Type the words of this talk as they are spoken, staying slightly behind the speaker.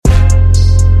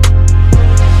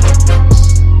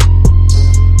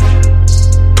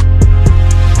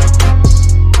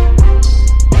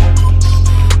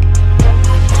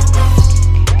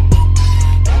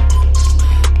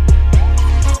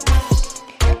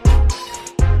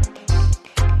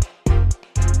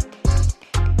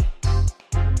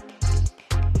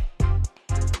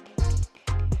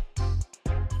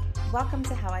Welcome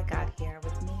to How I Got Here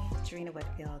with me, Jarena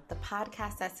Whitfield, the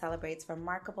podcast that celebrates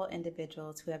remarkable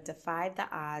individuals who have defied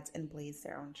the odds and blazed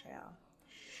their own trail.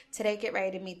 Today, get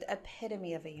ready to meet the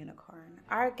epitome of a unicorn.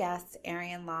 Our guest,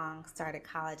 Arion started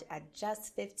college at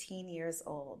just 15 years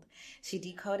old. She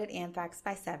decoded anthrax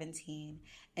by 17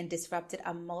 and disrupted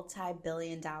a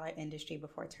multi-billion-dollar industry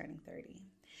before turning 30.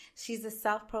 She's the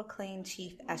self-proclaimed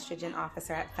chief estrogen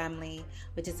officer at Femly,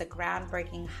 which is a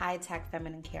groundbreaking high-tech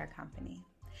feminine care company.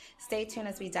 Stay tuned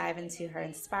as we dive into her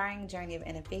inspiring journey of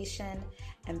innovation,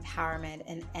 empowerment,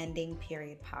 and ending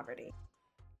period poverty.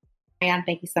 Arion,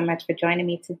 thank you so much for joining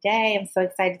me today. I'm so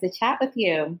excited to chat with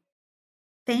you.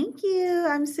 Thank you.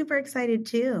 I'm super excited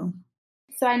too.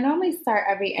 So I normally start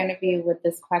every interview with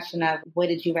this question of what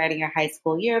did you write in your high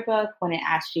school yearbook when it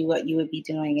asked you what you would be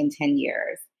doing in 10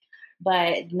 years?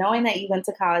 But knowing that you went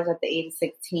to college at the age of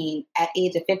 15,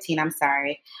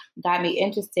 got me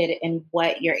interested in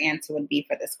what your answer would be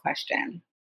for this question.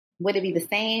 Would it be the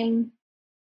same?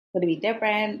 Would it be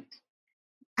different?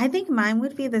 I think mine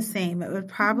would be the same. It would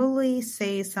probably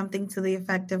say something to the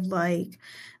effect of like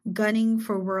gunning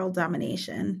for world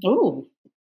domination. Ooh,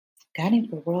 gunning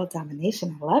for world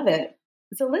domination. I love it.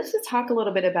 So let's just talk a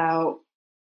little bit about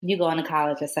you going to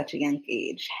college at such a young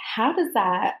age. How does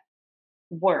that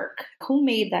work? Who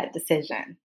made that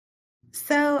decision?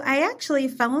 So I actually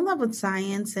fell in love with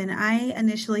science, and I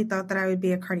initially thought that I would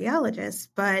be a cardiologist.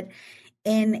 But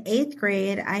in 8th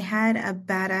grade, I had a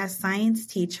badass science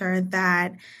teacher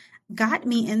that got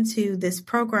me into this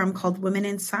program called Women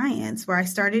in Science, where I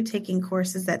started taking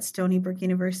courses at Stony Brook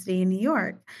University in New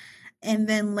York. And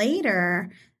then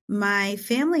later, my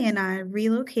family and I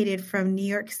relocated from New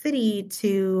York City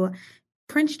to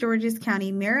Prince George's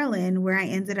County, Maryland, where I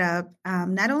ended up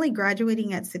not only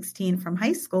graduating at 16 from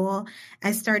high school,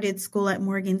 I started school at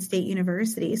Morgan State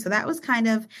University. So that was kind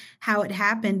of how it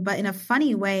happened. But in a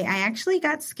funny way, I actually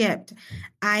got skipped.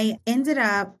 I ended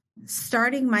up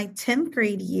starting my 10th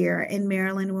grade year in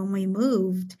Maryland when we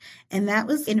moved. And that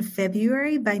was in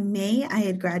February. By May, I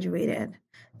had graduated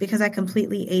because I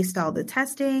completely aced all the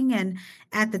testing. And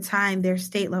at the time, their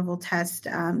state level tests,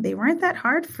 they weren't that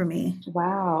hard for me.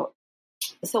 Wow.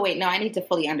 So wait, no, I need to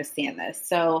fully understand this.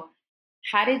 So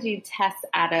how did you test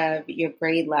out of your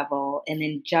grade level and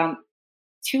then jump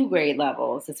 2 grade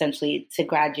levels essentially to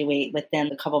graduate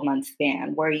within a couple months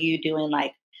span? Were you doing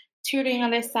like tutoring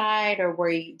on this side, or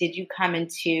did you come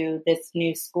into this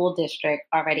new school district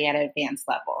already at an advanced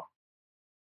level?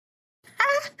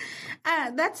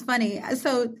 That's funny.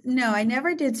 So no, I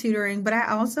never did tutoring, but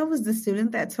I also was the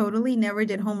student that totally never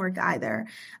did homework either.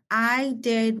 I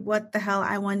did what the hell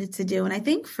I wanted to do. And I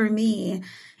think for me,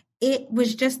 it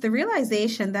was just the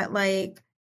realization that like,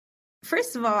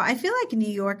 first of all, I feel like New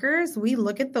Yorkers, we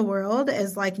look at the world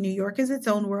as like New York is its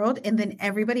own world, and then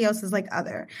everybody else is like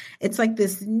other. It's like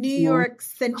this New York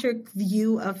centric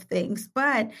view of things.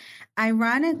 But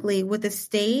ironically, with a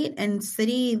state and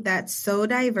city that's so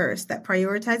diverse, that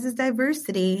prioritizes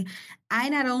diversity, I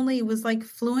not only was like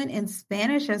fluent in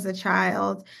Spanish as a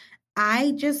child,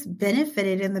 I just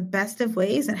benefited in the best of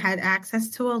ways and had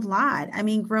access to a lot. I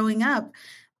mean, growing up,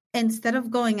 instead of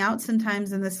going out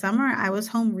sometimes in the summer, I was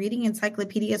home reading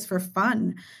encyclopedias for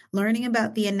fun, learning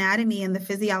about the anatomy and the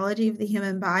physiology of the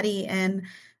human body. And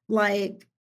like,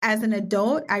 as an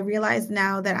adult, I realize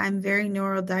now that I'm very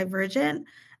neurodivergent,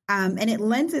 and it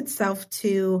lends itself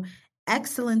to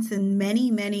excellence in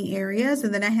many, many areas.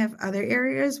 And then I have other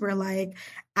areas where like,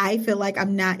 I feel like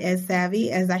I'm not as savvy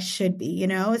as I should be, you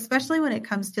know, especially when it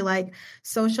comes to like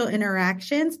social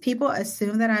interactions. People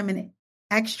assume that I'm an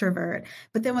extrovert,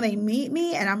 but then when they meet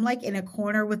me and I'm like in a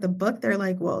corner with a book, they're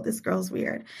like, whoa, this girl's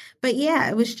weird. But yeah,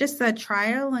 it was just a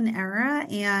trial and error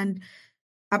and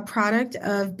a product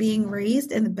of being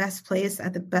raised in the best place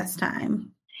at the best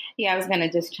time. Yeah, I was going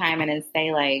to just chime in and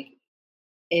say, like,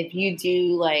 if you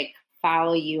do like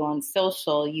follow you on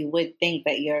social, you would think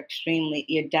that you're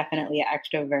definitely an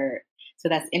extrovert. So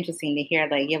that's interesting to hear.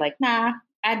 Like, you're like, nah,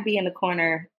 I'd be in the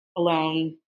corner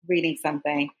alone reading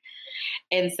something.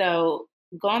 And so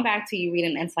going back to you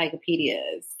reading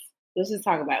encyclopedias, let's just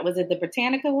talk about it. Was it the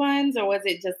Britannica ones, or was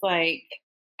it just like,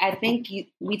 I think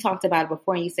we talked about it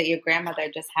before, and you said your grandmother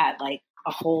just had like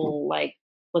a whole, like,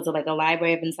 was it like a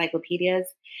library of encyclopedias?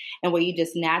 And were you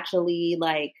just naturally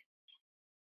like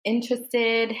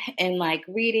interested in like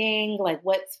reading? Like,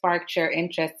 what sparked your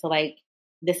interest to like,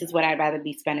 this is what I'd rather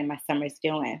be spending my summers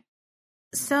doing?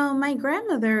 So my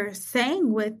grandmother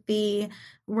sang with the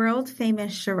world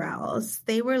famous Shirelles.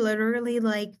 They were literally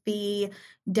like the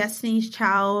Destiny's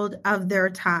Child of their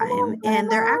time.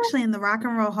 And they're Oh, actually in the Rock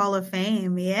and Roll Hall of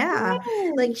Fame. Yeah.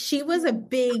 grandma. Like she was a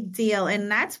big deal. And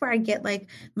that's where I get like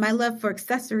my love for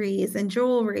accessories and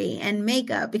jewelry and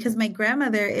makeup because my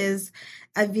grandmother is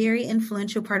a very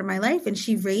influential part of my life and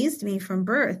she raised me from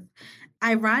birth.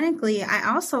 Ironically,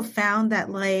 I also found that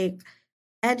like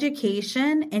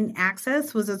education and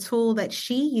access was a tool that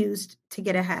she used to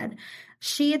get ahead.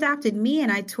 She adopted me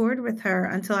and I toured with her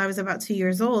until I was about 2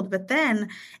 years old. But then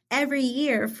every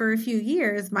year for a few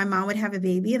years, my mom would have a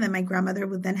baby and then my grandmother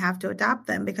would then have to adopt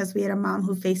them because we had a mom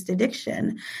who faced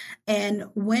addiction. And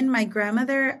when my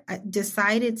grandmother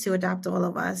decided to adopt all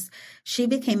of us, she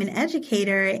became an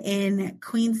educator in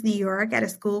Queens, New York at a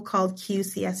school called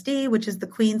QCSD, which is the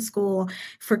Queens School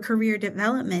for Career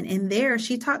Development. And there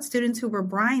she taught students who were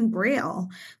Braille.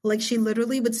 Like she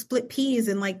literally would split peas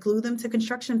and like glue them to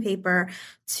construction paper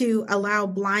to allow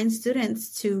blind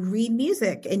students to read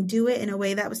music and do it in a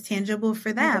way that was tangible for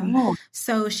Oh, them. wow.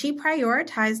 So she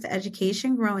prioritized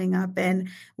education growing up and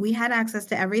we had access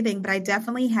to everything, but I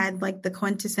definitely had like the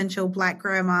quintessential Black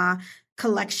grandma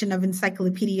collection of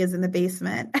encyclopedias in the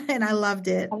basement and I loved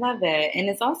it. I love it. And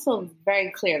it's also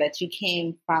very clear that you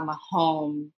came from a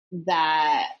home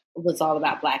that was all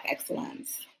about Black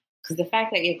excellence. Because the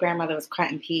fact that your grandmother was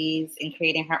cutting peas and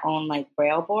creating her own like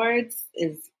braille boards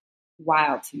is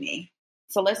wild to me.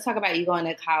 So let's talk about you going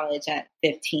to college at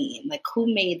 15. Like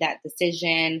who made that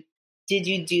decision? Did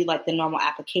you do like the normal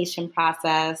application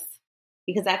process?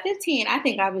 Because at 15, I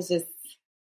think I was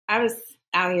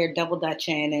out here double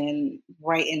dutching and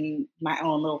writing my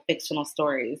own little fictional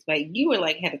stories. But you were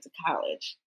like headed to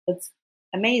college. It's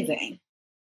amazing.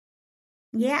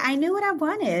 Yeah, I knew what I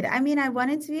wanted. I mean, I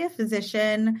wanted to be a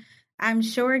physician. I'm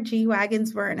sure G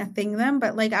Wagons weren't a thing then,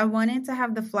 but like I wanted to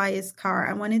have the flyest car.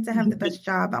 I wanted to have the best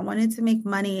job. I wanted to make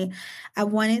money. I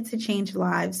wanted to change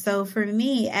lives. So for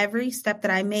me, every step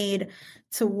that I made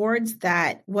towards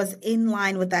that was in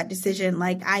line with that decision.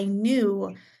 Like I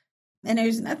knew, and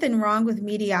there's nothing wrong with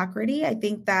mediocrity. I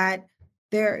think that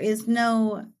there is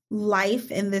no life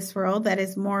in this world that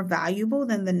is more valuable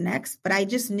than the next. But I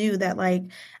just knew that like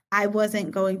I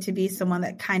wasn't going to be someone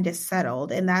that kind of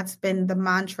settled. And that's been the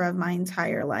mantra of my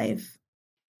entire life.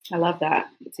 I love that.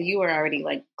 So you were already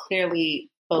like clearly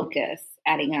focused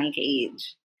at a young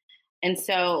age. And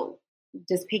so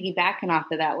just piggybacking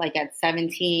off of that, like at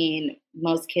 17,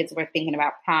 most kids were thinking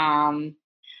about prom,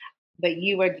 but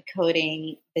you were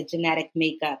decoding the genetic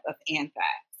makeup of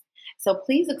anthrax. So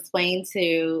please explain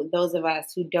to those of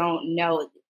us who don't know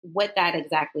what that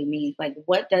exactly means. Like,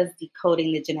 what does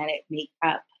decoding the genetic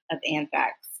makeup of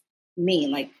anthrax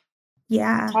mean? Like,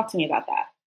 Yeah. talk to me about that.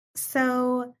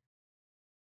 So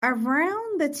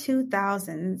around the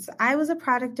 2000s, I was a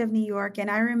product of New York, and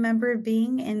I remember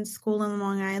being in school in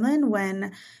Long Island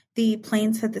when the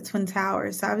planes hit the Twin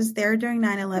Towers. So I was there during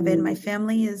 9/11. My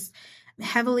family is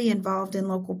heavily involved in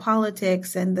local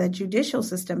politics and the judicial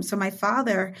system. So my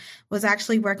father was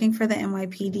actually working for the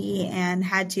NYPD and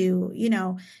had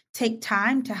to, take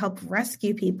time to help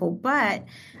rescue people. But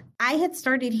I had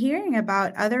started hearing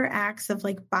about other acts of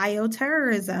like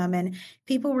bioterrorism, and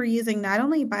people were using not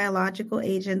only biological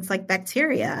agents like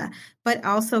bacteria, but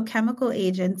also chemical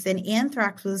agents. And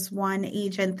anthrax was one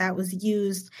agent that was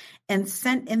used and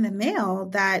sent in the mail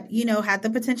that, had the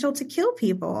potential to kill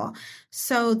people.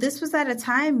 So this was at a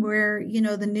time where,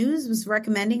 the news was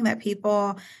recommending that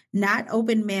people not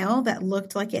open mail that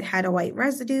looked like it had a white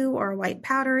residue or a white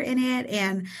powder in it.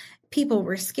 And people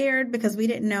were scared because we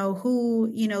didn't know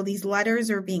who, these letters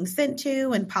are being sent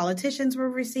to, and politicians were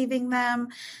receiving them.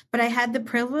 But I had the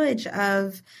privilege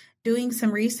of doing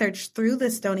some research through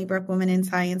the Stony Brook Women in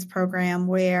Science program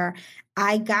where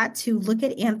I got to look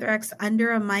at anthrax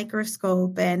under a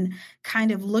microscope and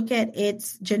kind of look at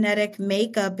its genetic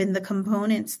makeup and the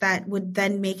components that would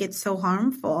then make it so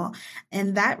harmful.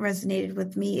 And that resonated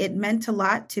with me. It meant a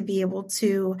lot to be able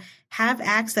to have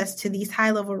access to these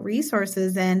high level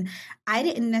resources. And I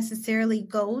didn't necessarily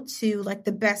go to like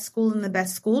the best school in the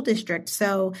best school district.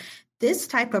 So this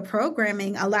type of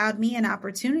programming allowed me an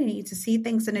opportunity to see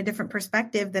things in a different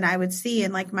perspective than I would see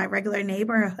in like my regular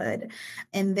neighborhood.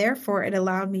 And therefore it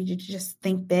allowed me to just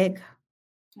think big.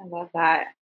 I love that.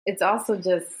 It's also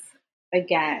just,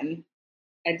 again,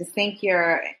 I just think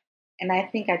and I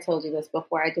think I told you this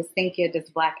before, I just think you're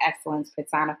just Black excellence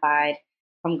personified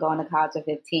from going to college at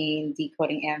 15,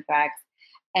 decoding anthrax,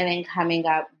 and then coming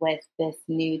up with this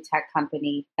new tech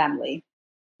company, Femly.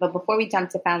 But before we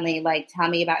jump to Femly, like, tell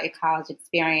me about your college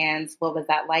experience. What was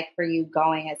that like for you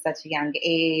going at such a young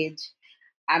age?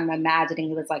 I'm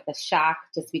imagining it was like a shock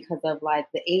just because of like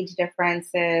the age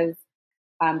differences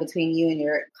between you and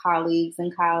your colleagues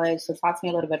in college. So talk to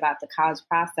me a little bit about the college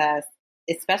process,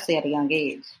 especially at a young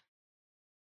age.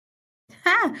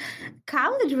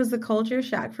 College was a culture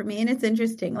shock for me. And it's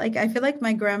interesting. Like, I feel like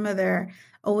my grandmother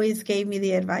always gave me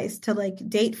the advice to like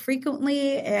date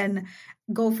frequently and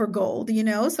go for gold, you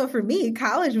know? So for me,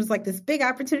 college was like this big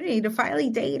opportunity to finally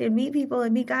date and meet people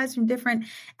and meet guys from different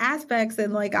aspects.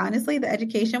 And like, honestly, the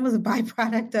education was a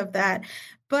byproduct of that.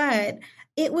 But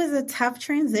it was a tough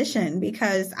transition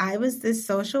because I was this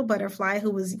social butterfly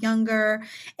who was younger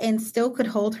and still could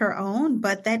hold her own.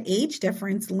 But that age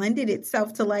difference lended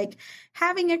itself to like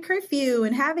having a curfew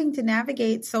and having to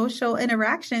navigate social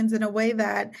interactions in a way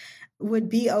that would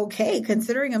be okay,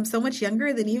 considering I'm so much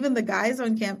younger than even the guys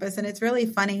on campus. And it's really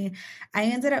funny. I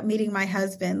ended up meeting my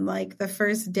husband like the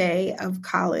first day of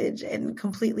college and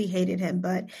completely hated him.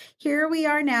 But here we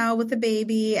are now with a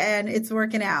baby and it's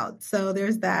working out. So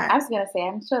there's that. I was going to say,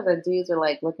 I'm sure the dudes are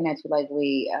like looking at you like,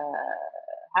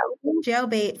 how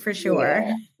jailbait for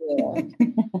sure. Yeah.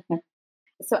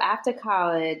 So after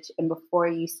college and before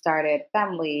you started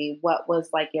Femly, what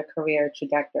was like your career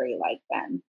trajectory like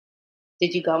then?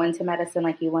 Did you go into medicine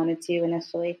like you wanted to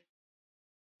initially?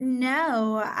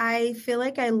 No, I feel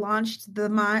like I launched the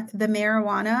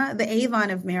marijuana, the Avon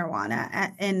of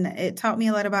marijuana, and it taught me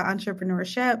a lot about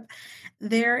entrepreneurship.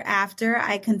 Thereafter,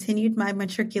 I continued my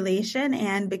matriculation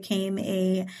and became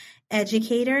a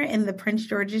educator in the Prince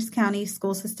George's County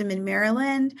school system in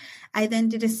Maryland. I then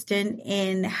did a stint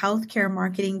in healthcare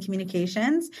marketing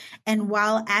communications. And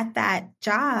while at that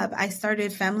job, I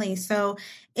started Femly. So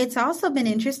it's also been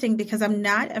interesting because I'm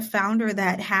not a founder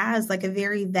that has like a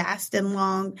very vast and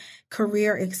long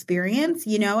career experience.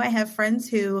 You know, I have friends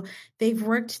who they've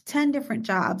worked 10 different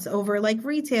jobs over like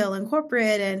retail and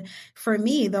corporate. And for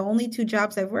me, the only two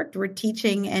jobs I've worked were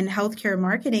teaching and healthcare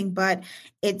marketing, but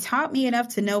it taught me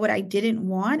enough to know what I didn't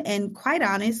want. And quite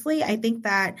honestly, I think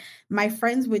that my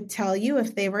friends would tell you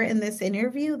if they were in this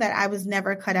interview that I was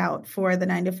never cut out for the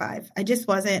 9 to 5. I just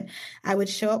wasn't. I would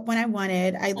show up when I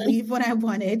wanted. I'd leave when I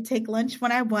wanted, take lunch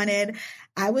when I wanted.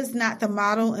 I was not the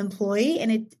model employee,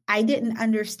 and I didn't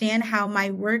understand how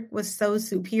my work was so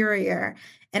superior.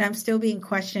 And I'm still being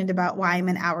questioned about why I'm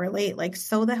an hour late. Like,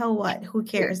 so the hell what? Who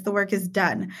cares? The work is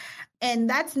done. And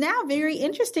that's now very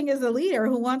interesting as a leader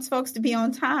who wants folks to be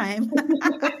on time.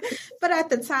 But at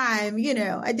the time, you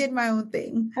know, I did my own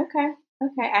thing. Okay.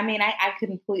 I mean, I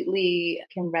completely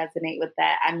can resonate with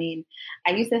that. I mean,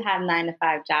 I used to have 9 to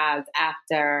 5 jobs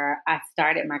after I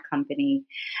started my company.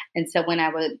 And so when I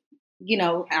would, you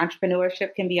know,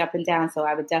 entrepreneurship can be up and down. So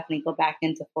I would definitely go back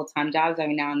into full-time jobs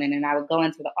every now and then. And I would go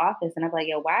into the office and I'm like,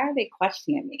 yo, why are they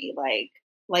questioning me?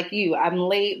 Like you, I'm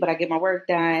late, but I get my work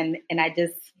done. And I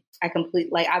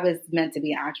was meant to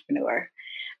be an entrepreneur.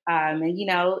 And, you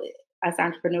know, us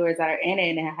entrepreneurs that are in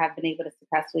it and have been able to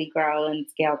successfully grow and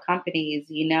scale companies,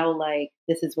 you know, like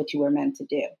this is what you were meant to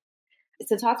do.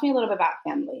 So talk to me a little bit about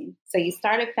Femly. So you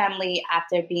started Femly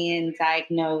after being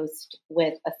diagnosed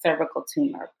with a cervical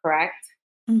tumor, correct?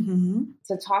 Mm-hmm.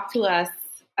 So talk to us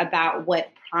about what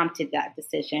prompted that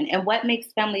decision and what makes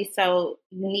Femly so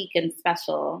unique and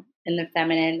special in the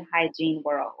feminine hygiene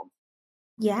world.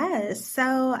 Yes.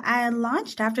 So I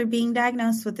launched after being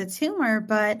diagnosed with a tumor,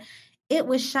 but it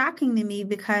was shocking to me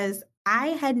because I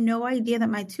had no idea that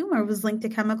my tumor was linked to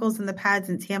chemicals in the pads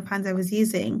and tampons I was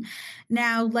using.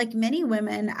 Now, like many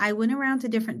women, I went around to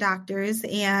different doctors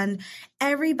and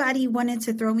everybody wanted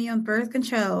to throw me on birth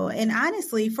control. And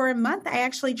honestly, for a month, I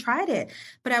actually tried it,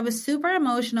 but I was super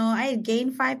emotional. I had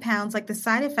gained 5 pounds. Like the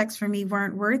side effects for me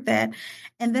weren't worth it.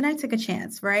 And then I took a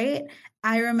chance, right?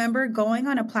 I remember going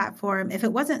on a platform, if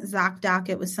it wasn't ZocDoc,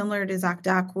 it was similar to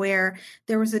ZocDoc, where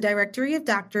there was a directory of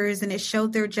doctors and it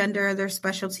showed their gender, their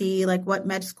specialty, like what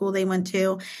med school they went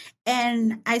to.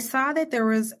 And I saw that there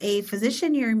was a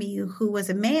physician near me who was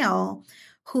a male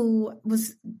who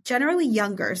was generally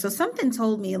younger. So something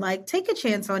told me, like, take a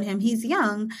chance on him. He's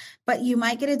young, but you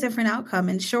might get a different outcome.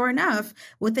 And sure enough,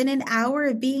 within an hour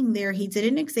of being there, he did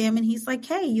an exam and he's like,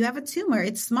 hey, you have a tumor.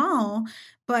 It's small,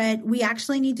 but we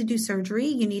actually need to do surgery.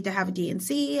 You need to have a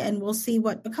DNC and we'll see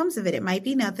what becomes of it. It might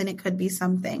be nothing. It could be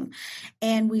something.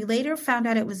 And we later found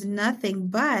out it was nothing,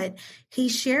 but he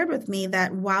shared with me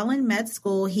that while in med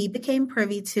school, he became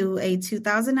privy to a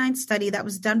 2009 study that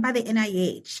was done by the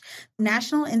NIH,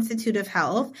 National Institute of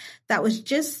Health, that was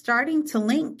just starting to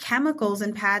link chemicals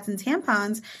in pads and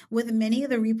tampons with many of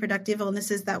the reproductive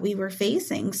illnesses that we were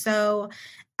facing. So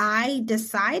I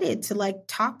decided to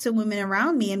talk to women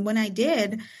around me. And when I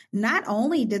did, not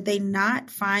only did they not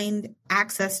find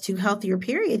access to healthier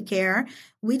period care,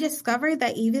 we discovered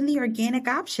that even the organic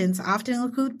options often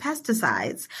include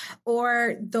pesticides,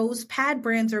 or those pad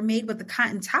brands are made with a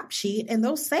cotton top sheet and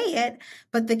they'll say it,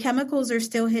 but the chemicals are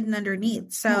still hidden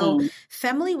underneath. So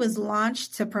Femly was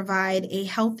launched to provide a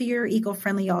healthier,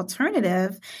 eco-friendly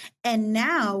alternative. And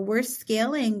now we're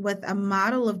scaling with a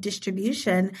model of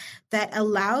distribution that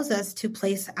allows us to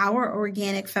place our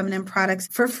organic feminine products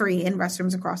for free in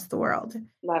restrooms across the world.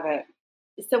 Love it.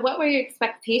 So what were your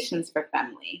expectations for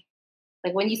Femly?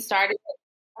 Like when you started it,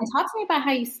 and talk to me about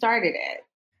how you started it.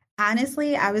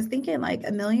 Honestly, I was thinking like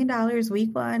 $1 million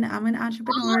week one. I'm an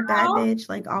entrepreneur, bad bitch,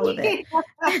 like all of it.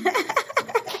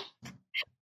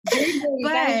 You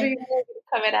guys were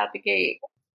coming out the gate.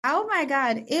 Oh my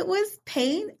God. It was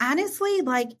honestly,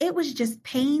 like it was just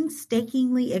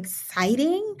painstakingly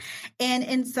exciting. And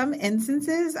in some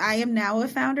instances, I am now a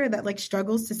founder that like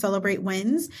struggles to celebrate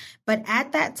wins. But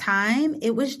at that time,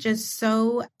 it was just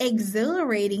so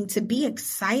exhilarating to be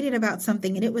excited about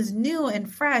something. And it was new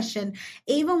and fresh. And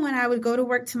even when I would go to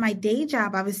work to my day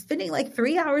job, I was spending like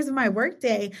 3 hours of my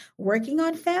workday working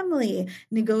on Femly,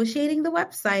 negotiating the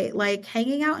website, like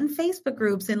hanging out in Facebook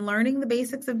groups and learning the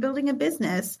basics of building a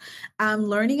business.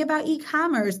 Learning about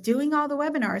e-commerce, doing all the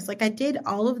webinars. Like I did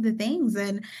all of the things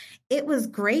and it was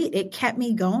great. It kept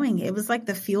me going. It was like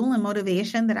the fuel and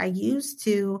motivation that I used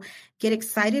to get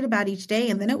excited about each day.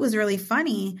 And then it was really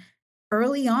funny.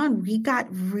 Early on, we got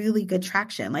really good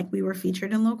traction. Like we were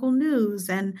featured in local news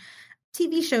and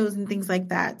TV shows and things like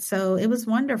that. So it was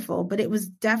wonderful, but it was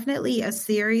definitely a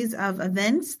series of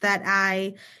events that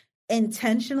I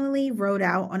intentionally wrote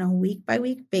out on a week by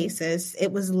week basis.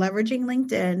 It was leveraging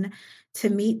LinkedIn to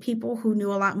meet people who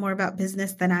knew a lot more about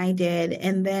business than I did.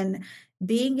 And then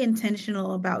being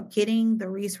intentional about getting the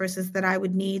resources that I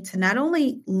would need to not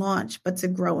only launch, but to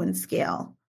grow and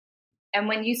scale. And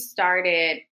when you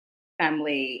started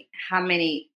Femly,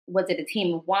 was it a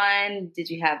team of one? Did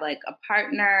you have like a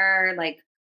partner? Like,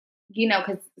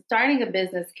 because starting a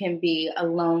business can be a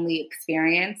lonely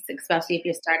experience, especially if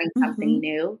you're starting something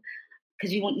new.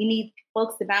 Because you need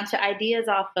folks to bounce your ideas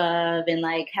off of and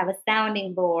like have a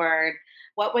sounding board.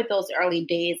 What were those early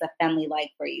days of Femly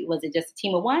like for you? Was it just a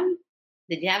team of one?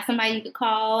 Did you have somebody you could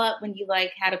call up when you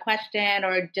like had a question,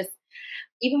 or just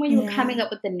even when you were coming up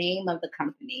with the name of the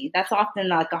company? That's often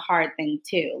like a hard thing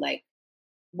too. Like,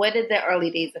 what did the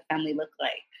early days of Femly look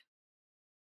like?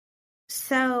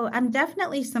 So I'm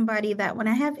definitely somebody that when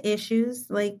I have issues,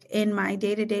 like in my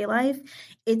day-to-day life,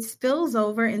 it spills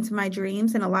over into my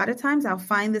dreams. And a lot of times I'll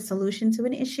find the solution to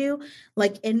an issue,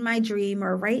 like in my dream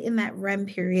or right in that REM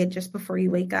period just before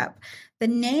you wake up. The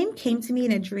name came to me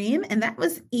in a dream, and that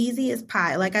was easy as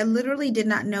pie. Like I literally did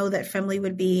not know that Femly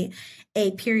would be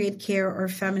a period care or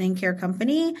feminine care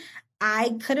company.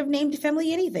 I could have named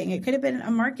Femly anything. It could have been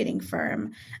a marketing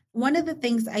firm. One of the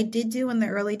things I did do in the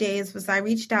early days was I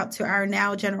reached out to our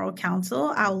now general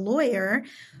counsel, our lawyer,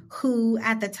 who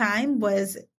at the time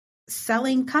was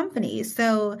selling companies.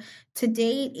 So to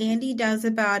date, Andy does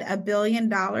about $1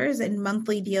 billion in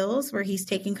monthly deals where he's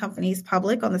taking companies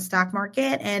public on the stock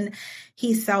market, and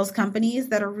he sells companies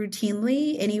that are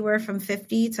routinely anywhere from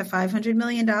 $50 to $500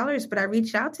 million. But I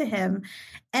reached out to him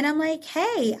and I'm like,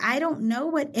 hey, I don't know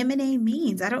what M&A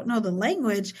means. I don't know the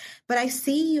language, but I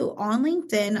see you on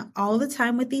LinkedIn all the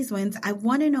time with these wins. I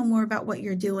want to know more about what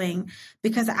you're doing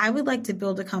because I would like to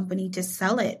build a company to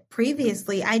sell it.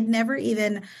 Previously, I'd never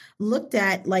even looked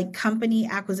at like company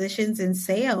acquisitions and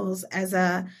sales as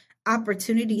a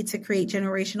opportunity to create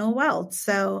generational wealth.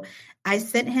 So I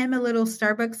sent him a little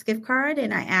Starbucks gift card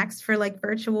and I asked for like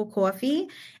virtual coffee.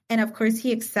 And of course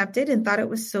he accepted and thought it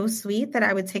was so sweet that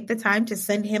I would take the time to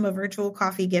send him a virtual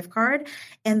coffee gift card.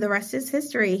 And the rest is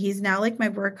history. He's now like my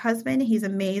work husband. He's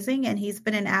amazing. And he's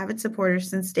been an avid supporter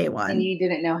since day one. And you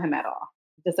didn't know him at all?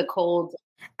 Just a cold...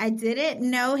 I didn't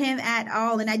know him at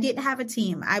all. And I didn't have a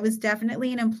team. I was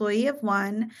definitely an employee of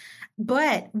one.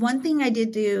 But one thing I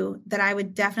did do that I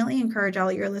would definitely encourage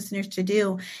all your listeners to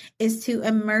do is to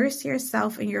immerse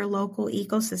yourself in your local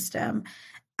ecosystem.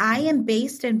 I am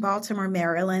based in Baltimore,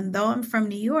 Maryland, though I'm from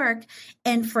New York.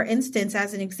 And for instance,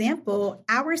 as an example,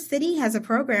 our city has a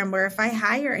program where if I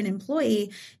hire an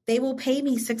employee, they will pay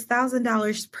me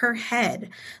 $6,000 per head.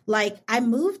 Like I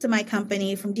moved my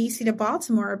company from DC to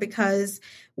Baltimore because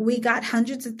we got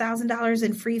hundreds of $1,000s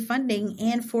in free funding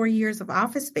and 4 years of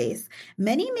office space.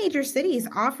 Many major cities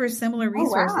offer similar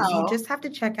resources. Oh, wow. You just have to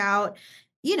check out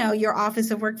your Office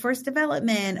of Workforce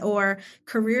Development or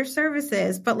Career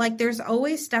Services. But like, there's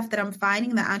always stuff that I'm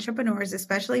finding that entrepreneurs,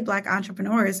 especially Black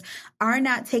entrepreneurs, are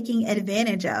not taking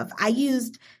advantage of. I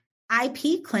used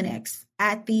IP clinics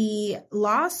at the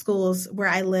law schools where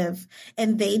I live,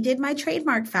 and they did my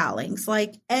trademark filings.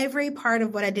 Like every part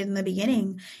of what I did in the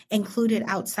beginning included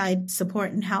outside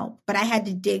support and help, but I had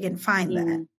to dig and find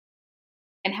that.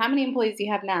 And how many employees do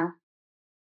you have now?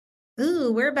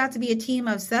 Ooh, we're about to be a team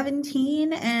of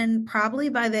 17, and probably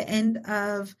by the end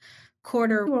of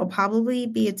quarter, we'll probably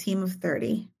be a team of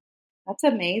 30. That's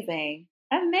amazing.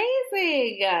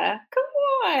 Amazing. Come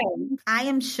on. I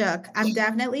am shook. I'm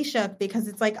definitely shook because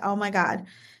it's like, oh my God.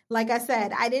 Like I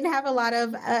said, I didn't have a lot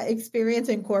of experience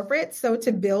in corporate. So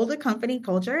to build a company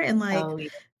culture and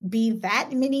be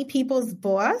that many people's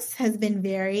boss has been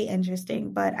very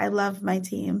interesting, but I love my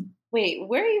team. Wait,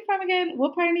 where are you from again?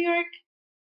 What part of New York?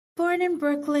 Born in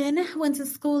Brooklyn, went to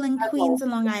school in Queens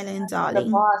and Long Island, darling.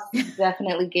 The boss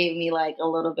definitely gave me like a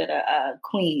little bit of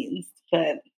Queens,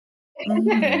 but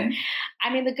I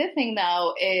mean, the good thing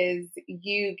though is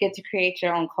you get to create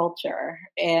your own culture,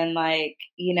 and like,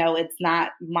 you know, it's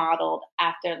not modeled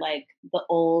after like the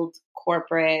old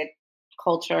corporate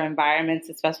culture environments,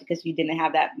 especially because you didn't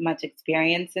have that much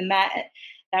experience in that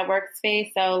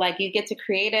workspace. So like you get to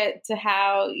create it to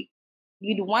how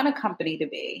you'd want a company to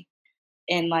be,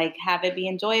 and like have it be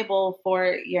enjoyable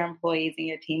for your employees and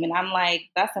your team. And I'm like,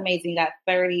 that's amazing. You got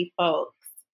 30 folks.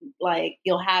 Like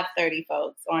you'll have 30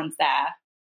 folks on staff.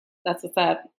 That's what's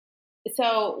up.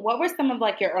 So what were some of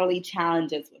like your early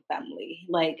challenges with Femly?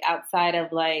 Like outside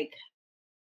of like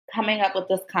coming up with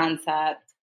this concept,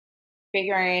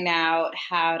 figuring out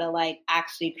how to like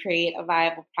actually create a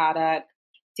viable product,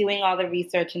 doing all the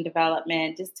research and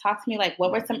development. Just talk to me, like,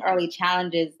 what were some early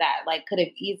challenges that like could have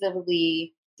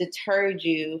easily deterred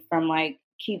you from like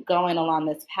keep going along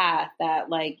this path that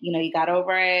like, you know, you got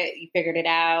over it, you figured it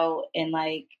out, and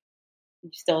like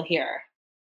you're still here?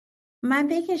 My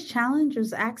biggest challenge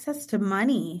was access to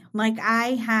money. Like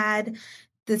I had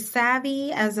the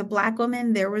savvy as a Black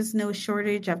woman, there was no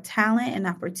shortage of talent and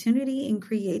opportunity and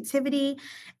creativity.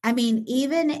 I mean,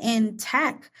 even in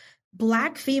tech,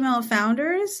 Black female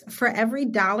founders, for every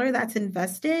dollar that's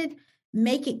invested,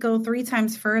 make it go 3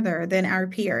 times further than our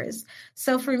peers.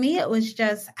 So for me, it was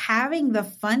just having the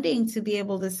funding to be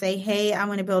able to say, hey, I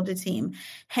want to build a team.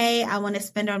 Hey, I want to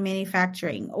spend on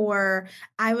manufacturing, or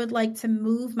I would like to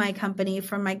move my company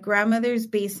from my grandmother's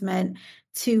basement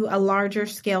to a larger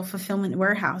scale fulfillment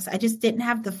warehouse. I just didn't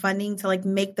have the funding to like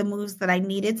make the moves that I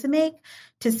needed to make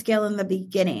to scale in the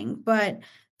beginning. But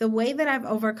the way that I've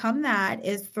overcome that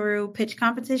is through pitch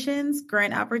competitions,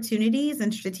 grant opportunities,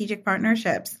 and strategic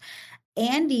partnerships.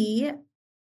 Andy,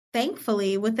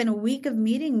 thankfully, within a week of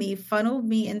meeting me, funneled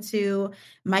me into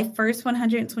my first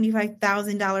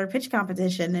 $125,000 pitch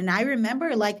competition. And I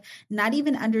remember like not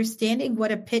even understanding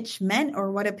what a pitch meant or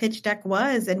what a pitch deck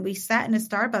was. And we sat in a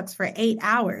Starbucks for 8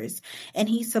 hours, and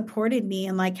he supported me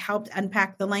and like helped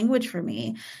unpack the language for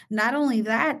me. Not only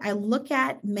that, I look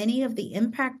at many of the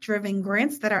impact-driven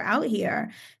grants that are out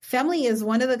here. Femly is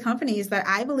one of the companies that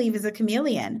I believe is a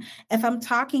chameleon. If I'm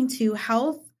talking to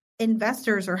health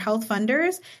investors or health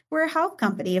funders, we're a health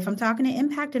company. If I'm talking to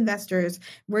impact investors,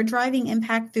 we're driving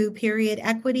impact through period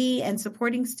equity and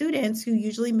supporting students who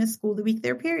usually miss school to meet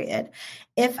their period.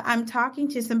 If I'm talking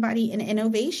to somebody in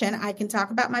innovation, I can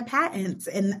talk about my patents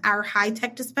and our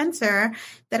high-tech dispenser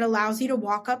that allows you to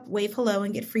walk up, wave hello,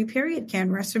 and get free period care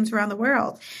in restrooms around the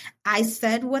world. I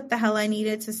said what the hell I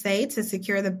needed to say to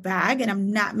secure the bag, and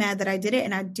I'm not mad that I did it,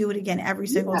 and I do it again every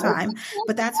single time.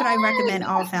 But that's what I recommend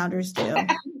all founders do.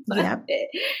 Yep.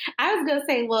 I was going to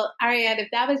say, well, Arion, if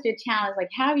that was your challenge, like,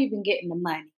 how have you been getting the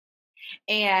money?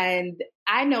 And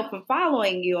I know from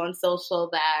following you on social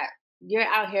that you're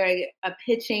out here a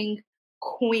pitching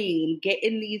queen,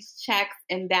 getting these checks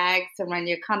and bags to run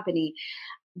your company.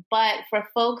 But for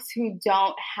folks who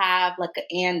don't have like an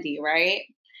Andy, right?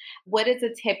 What is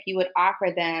a tip you would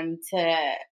offer them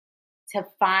to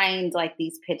find like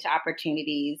these pitch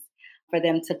opportunities for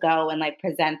them to go and like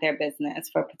present their business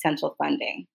for potential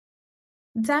funding?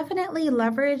 Definitely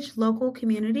leverage local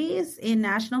communities and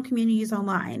national communities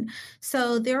online.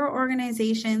 So there are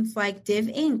organizations like Div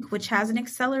Inc., which has an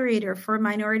accelerator for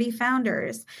minority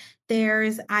founders.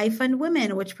 There's I Fund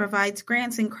Women, which provides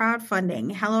grants and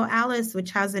crowdfunding. Hello Alice,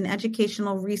 which has an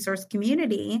educational resource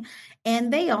community,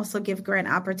 and they also give grant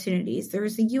opportunities.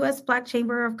 There's the U.S. Black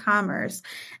Chamber of Commerce,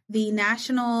 the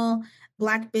National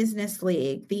Black Business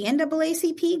League, the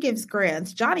NAACP gives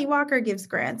grants, Johnny Walker gives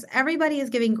grants, everybody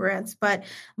is giving grants. But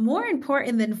more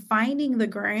important than finding the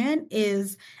grant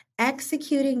is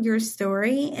executing your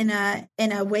story in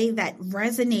a way that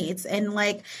resonates. And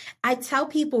like I tell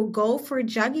people, go for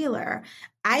jugular.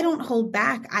 I don't hold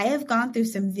back. I have gone through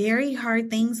some very hard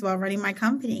things while running my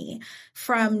company,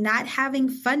 from not having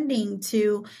funding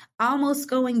to almost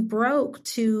going broke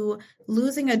to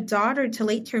losing a daughter to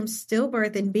late term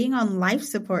stillbirth and being on life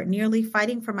support, nearly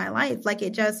fighting for my life. Like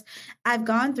I've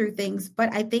gone through things,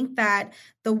 but I think that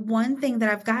the one thing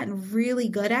that I've gotten really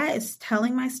good at is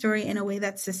telling my story in a way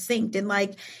that's succinct. And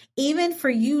like, even for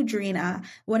you, Drina,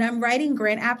 when I'm writing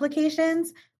grant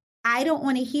applications, I don't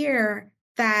want to hear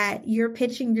that you're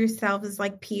pitching yourself as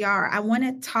like PR. I want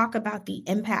to talk about the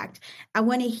impact. I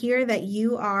want to hear that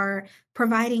you are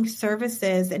providing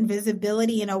services and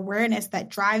visibility and awareness that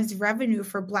drives revenue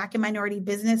for Black and minority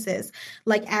businesses.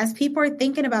 Like, as people are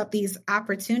thinking about these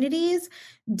opportunities,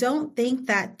 don't think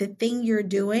that the thing you're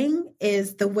doing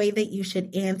is the way that you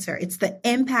should answer. It's the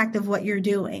impact of what you're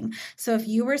doing. So if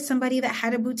you were somebody that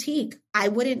had a boutique, I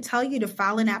wouldn't tell you to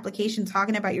file an application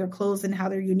talking about your clothes and how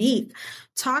they're unique.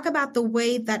 Talk about the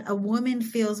way that a woman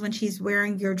feels when she's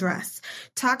wearing your dress.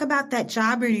 Talk about that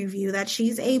job interview that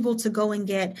she's able to go and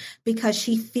get because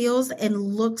she feels and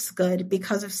looks good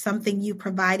because of something you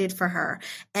provided for her,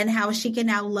 and how she can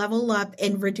now level up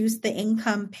and reduce the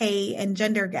income, pay, and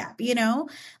gender gap.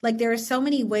 Like, there are so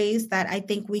many ways that I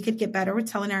think we could get better with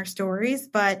telling our stories,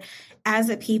 but as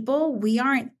a people, we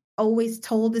aren't always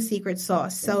told the secret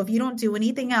sauce. So if you don't do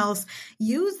anything else,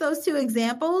 use those two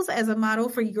examples as a model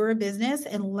for your business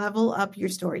and level up your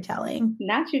storytelling.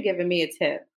 Not you giving me a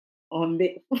tip on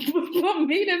me, for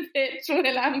me to pitch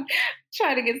when I'm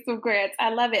trying to get some grants. I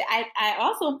love it. I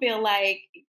also feel like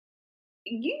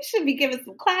you should be giving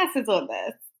some classes on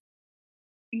this.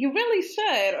 You really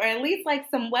should, or at least like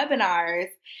some webinars,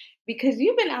 because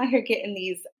you've been out here getting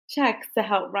these checks to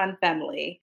help run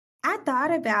Femly. I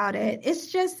thought about it.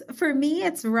 It's just, for me,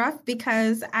 it's rough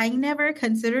because I never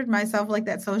considered myself like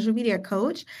that social media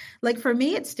coach. Like, for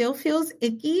me, it still feels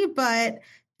icky, but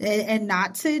and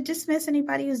not to dismiss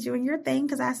anybody who's doing your thing,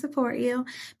 because I support you.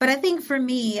 But I think for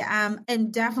me, I'm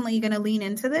definitely going to lean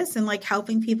into this and like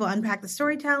helping people unpack the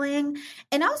storytelling.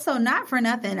 And also, not for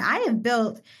nothing, I have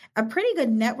built a pretty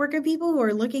good network of people who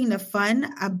are looking to fund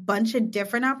a bunch of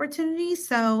different opportunities.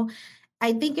 So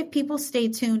I think if people stay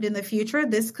tuned in the future,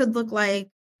 this could look like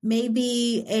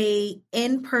maybe a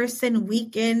in-person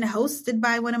weekend hosted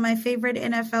by one of my favorite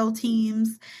NFL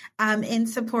teams in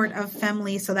support of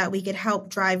Femly, so that we could help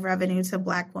drive revenue to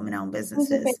Black women-owned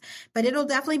businesses. But it'll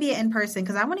definitely be in person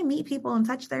because I want to meet people and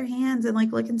touch their hands and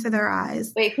like look into their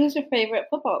eyes. Wait, who's your favorite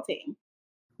football team?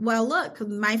 Well, look,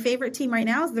 my favorite team right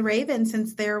now is the Ravens,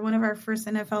 since they're one of our first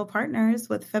NFL partners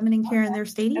with Feminine Care in their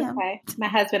stadium. Okay. My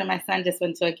husband and my son just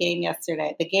went to a game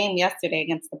yesterday. The game yesterday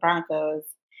against the Broncos.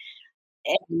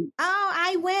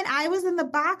 I went. I was in the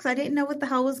box. I didn't know what the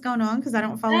hell was going on because I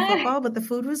don't follow football, but the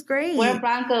food was great. We're a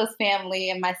Broncos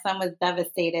family, and my son was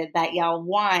devastated that y'all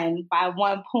won by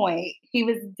 1 point. He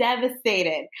was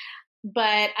devastated.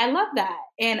 But I love that.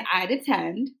 And I'd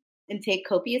attend and take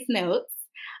copious notes.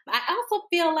 I also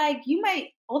feel like you might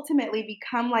ultimately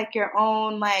become like your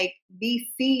own like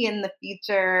VC in the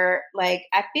future. Like,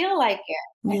 I feel like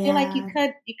it. I feel like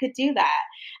you could do that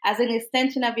as an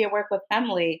extension of your work with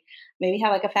Femly. Maybe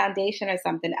have like a foundation or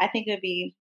something. I think it'd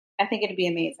be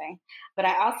amazing. But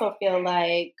I also feel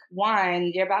like,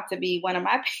 one, you're about to be one of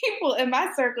my people in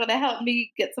my circle to help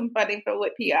me get some funding for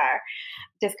Wood PR,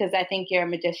 just because I think you're a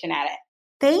magician at it.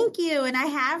 Thank you. And I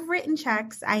have written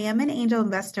checks. I am an angel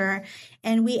investor,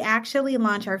 and we actually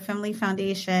launched our Femly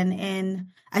Foundation in,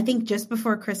 I think, just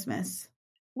before Christmas.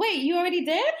 Wait, you already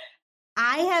did?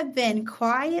 I have been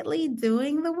quietly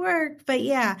doing the work, but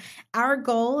yeah, our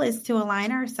goal is to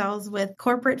align ourselves with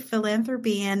corporate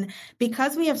philanthropy. And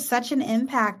because we have such an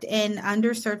impact in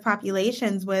underserved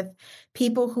populations with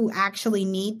people who actually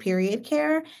need period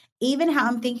care, even how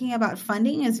I'm thinking about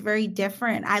funding is very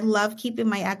different. I love keeping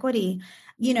my equity.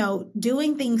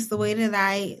 Doing things the way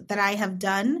that I have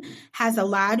done has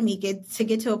allowed me to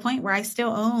get to a point where I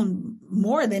still own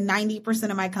more than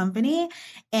 90% of my company.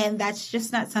 And that's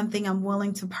just not something I'm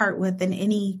willing to part with in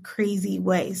any crazy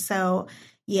way. So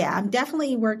yeah, I'm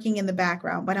definitely working in the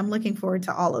background, but I'm looking forward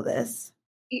to all of this.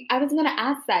 I was going to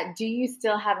ask that. Do you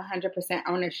still have 100%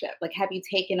 ownership? Like, have you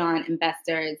taken on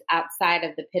investors outside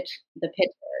of the pitchers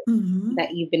that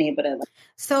you've been able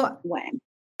to win?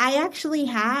 I actually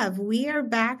have. We are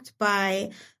backed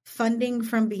by funding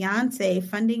from Beyonce,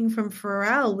 funding from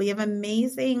Pharrell. We have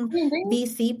amazing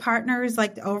VC partners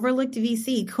like the Overlooked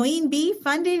VC. Queen Bee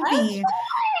funded me.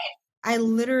 I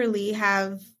literally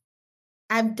have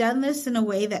I've done this in a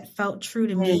way that felt true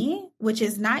to me, which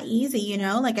is not easy, you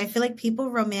know? Like, I feel like people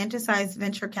romanticize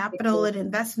venture capital and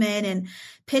investment and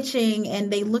pitching, and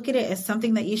they look at it as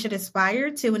something that you should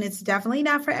aspire to. And it's definitely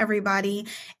not for everybody.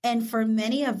 And for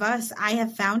many of us, I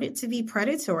have found it to be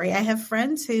predatory. I have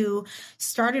friends who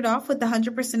started off with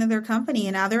 100% of their company,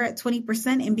 and now they're at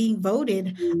 20% and being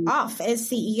voted off as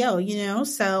CEO, you know?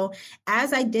 So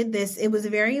as I did this, it was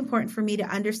very important for me to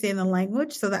understand the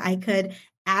language so that I could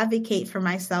advocate for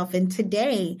myself. And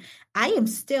today I am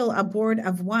still a board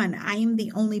of one. I am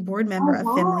the only board member of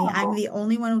Femly. I'm the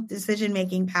only one with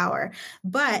decision-making power.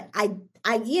 But I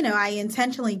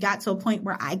intentionally got to a point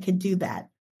where I could do that.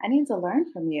 I need to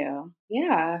learn from you.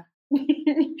 Yeah.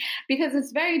 Because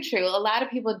it's very true. A lot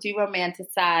of people do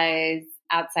romanticize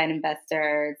outside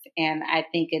investors. And I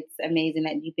think it's amazing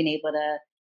that you've been able to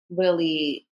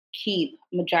really keep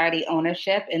majority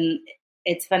ownership. And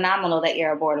it's phenomenal that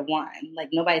you're a board of one. Like,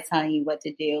 nobody's telling you what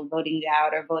to do, voting you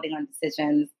out, or voting on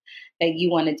decisions that you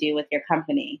want to do with your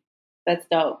company. That's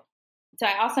dope. So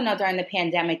I also know during the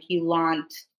pandemic, you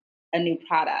launched a new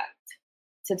product.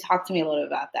 So talk to me a little bit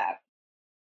about that.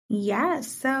 Yeah.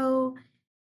 So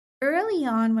early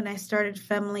on when I started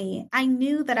Femly, I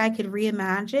knew that I could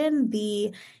reimagine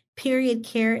the period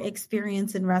care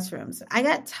experience in restrooms. I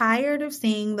got tired of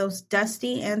seeing those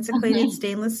dusty, antiquated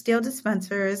stainless steel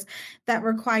dispensers that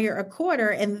require a quarter.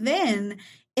 And then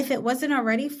if it wasn't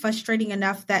already frustrating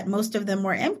enough that most of them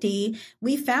were empty,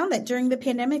 we found that during the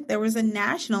pandemic, there was a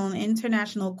national and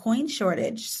international coin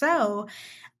shortage. So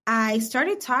I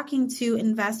started talking to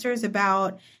investors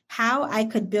about how I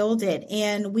could build it.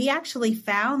 And we actually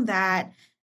found that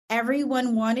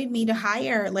everyone wanted me to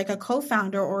hire like a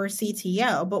co-founder or a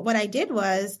CTO. But what I did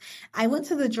was I went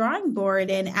to the drawing board,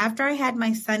 and after I had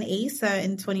my son Asa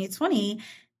in 2020,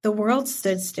 the world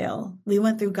stood still. We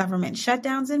went through government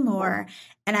shutdowns and more.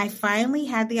 And I finally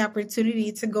had the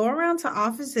opportunity to go around to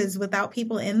offices without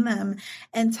people in them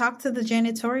and talk to the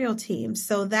janitorial team.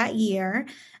 So that year,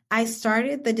 I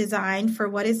started the design for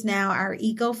what is now our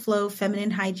EcoFlow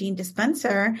feminine hygiene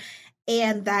dispenser.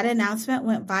 And that announcement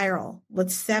went viral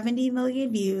with 70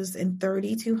 million views and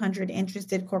 3,200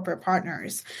 interested corporate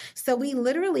partners. So we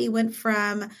literally went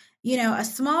from, a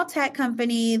small tech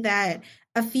company that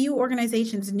a few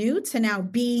organizations knew to now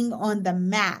being on the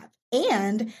map.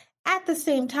 And at the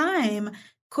same time,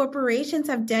 corporations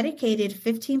have dedicated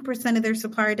 15% of their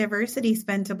supplier diversity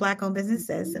spend to Black-owned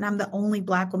businesses. And I'm the only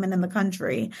Black woman in the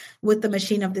country with the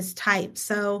machine of this type.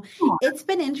 So it's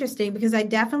been interesting because I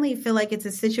definitely feel like it's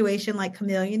a situation like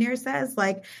Chameleonaire says,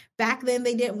 like, back then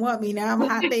they didn't want me. Now I'm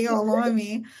hot, they all on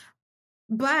me.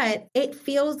 But it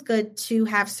feels good to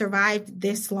have survived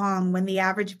this long when the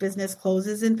average business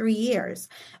closes in 3 years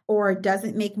or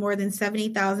doesn't make more than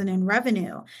 $70,000 in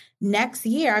revenue. Next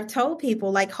year, I've told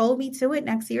people, like, hold me to it.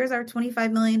 Next year is our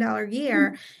 $25 million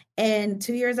year. And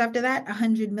 2 years after that,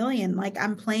 $100 million. Like,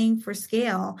 I'm playing for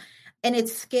scale. And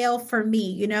it's scale for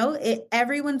me,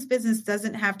 everyone's business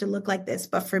doesn't have to look like this.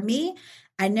 But for me,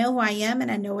 I know who I am and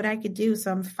I know what I could do.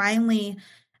 So I'm finally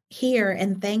here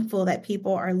and thankful that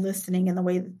people are listening in the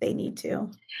way that they need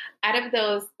to. Out of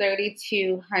those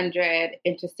 3,200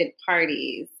 interested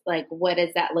parties, like, what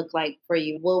does that look like for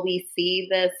you? Will we see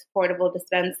this portable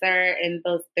dispenser in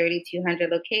those 3,200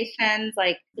 locations?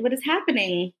 Like, what is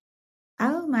happening?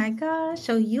 Oh my gosh.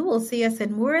 So you will see us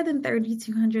in more than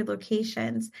 3,200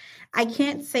 locations. I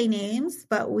can't say names,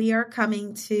 but we are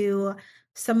coming to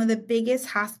some of the biggest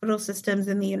hospital systems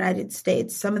in the United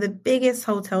States, some of the biggest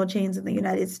hotel chains in the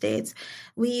United States.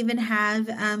 We even have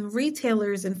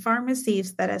retailers and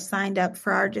pharmacies that have signed up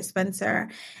for our dispenser.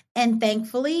 And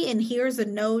thankfully, and here's a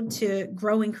node to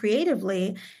growing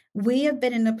creatively, we have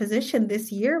been in a position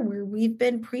this year where we've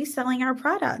been pre-selling our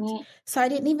product. So I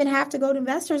didn't even have to go to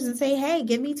investors and say, hey,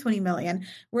 give me 20 million.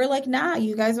 We're like, nah,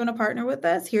 you guys want to partner with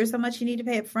us? Here's how much you need to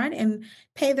pay up front and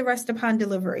pay the rest upon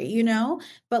delivery,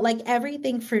 But like,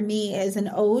 everything for me is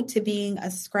an ode to being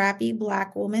a scrappy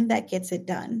Black woman that gets it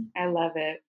done. I love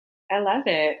it. I love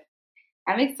it.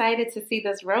 I'm excited to see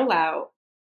this rollout.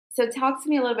 So talk to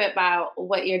me a little bit about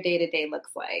what your day-to-day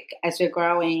looks like as you're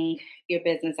growing your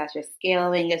business, as you're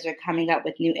scaling, as you're coming up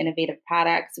with new innovative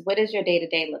products. What does your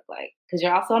day-to-day look like? Because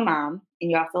you're also a mom and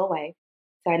you're also a wife.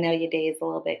 So I know your day is a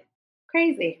little bit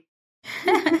crazy.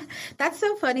 That's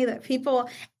so funny that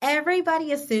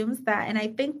everybody assumes that. And I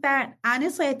think that,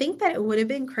 honestly, it would have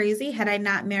been crazy had I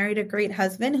not married a great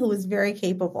husband who was very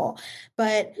capable.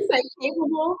 But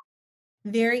capable?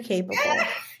 Very capable.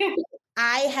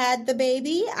 I had the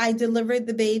baby. I delivered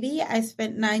the baby. I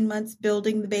spent 9 months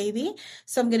building the baby.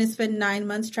 So I'm going to spend 9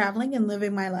 months traveling and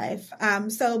living my life.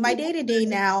 So my day-to-day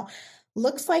now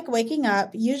looks like waking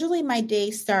up. Usually my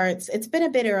day starts, it's been a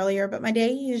bit earlier, but my day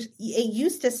it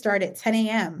used to start at 10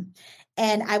 a.m.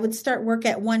 And I would start work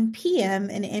at 1 p.m.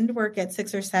 and end work at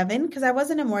 6 or 7 because I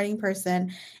wasn't a morning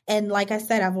person. And like I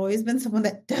said, I've always been someone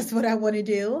that does what I want to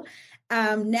do.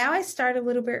 Now I start a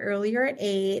little bit earlier at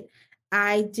 8.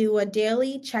 I do a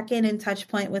daily check-in and touch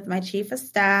point with my chief of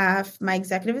staff, my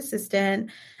executive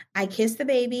assistant. I kiss the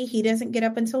baby. He doesn't get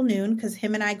up until noon because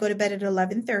him and I go to bed at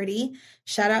 11:30.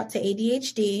 Shout out to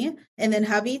ADHD. And then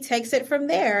hubby takes it from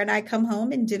there. And I come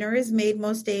home and dinner is made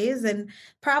most days. And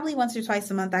probably once or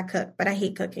twice a month I cook, but I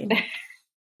hate cooking.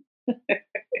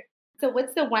 So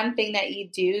what's the one thing that you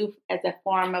do as a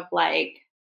form of like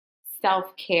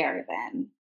self-care then?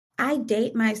 I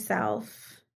date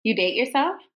myself. You date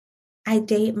yourself? I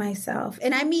date myself.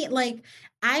 And I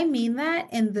mean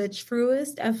that in the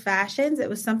truest of fashions. It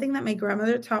was something that my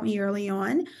grandmother taught me early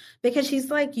on because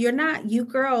she's like, you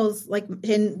girls, like,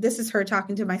 and this is her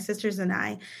talking to my sisters and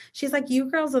I, she's like, you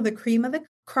girls are the cream of the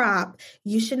crop.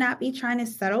 You should not be trying to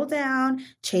settle down,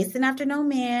 chasing after no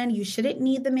man. You shouldn't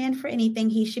need the man for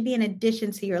anything. He should be an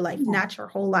addition to your life, not your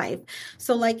whole life.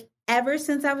 So like, ever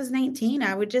since I was 19,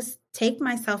 I would just take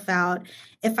myself out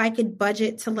if I could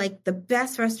budget to like the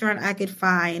best restaurant I could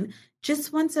find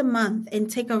just once a month and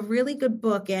take a really good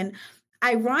book. And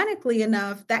ironically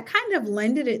enough, that kind of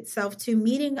lended itself to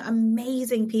meeting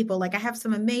amazing people. Like I have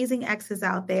some amazing exes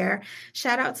out there.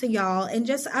 Shout out to y'all and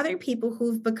just other people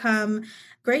who've become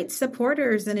great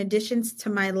supporters and additions to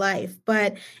my life.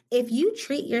 But if you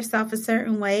treat yourself a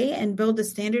certain way and build a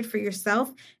standard for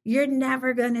yourself, you're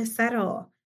never going to settle.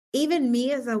 Even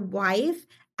me as a wife,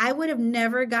 I would have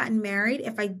never gotten married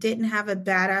if I didn't have a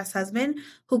badass husband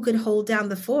who could hold down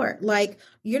the fort. Like,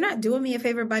 you're not doing me a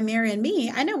favor by marrying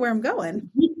me. I know where I'm going.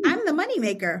 I'm the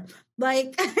moneymaker.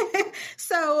 Like,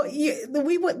 so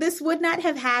this would not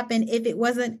have happened if it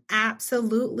wasn't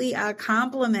absolutely a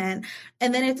compliment.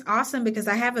 And then it's awesome because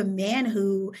I have a man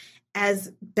who,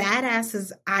 as badass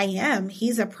as I am,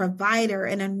 he's a provider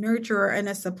and a nurturer and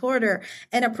a supporter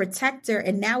and a protector.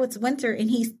 And now it's winter and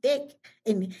he's thick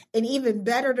and even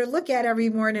better to look at every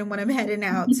morning when I'm heading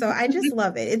out. So I just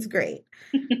love it. It's great.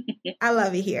 I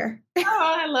love it here.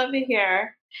 Oh, I love it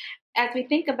here. As we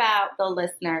think about the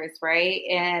listeners, right?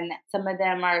 And some of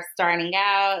them are starting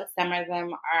out, some of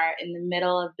them are in the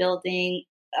middle of building,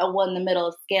 in the middle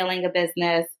of scaling a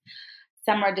business.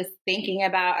 Some are just thinking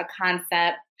about a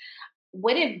concept.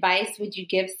 What advice would you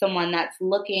give someone that's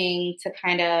looking to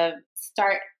kind of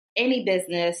start any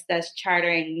business that's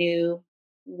chartering new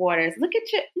waters? Look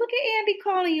at Andy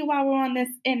calling you while we're on this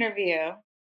interview.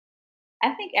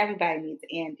 I think everybody needs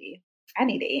Andy. I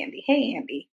need an Andy. Hey,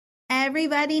 Andy.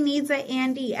 Everybody needs an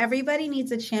Andy. Everybody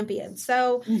needs a champion.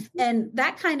 So, and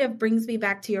that kind of brings me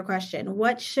back to your question.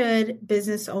 What should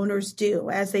business owners do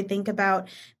as they think about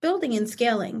building and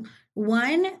scaling?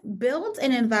 One, build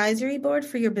an advisory board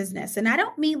for your business. And I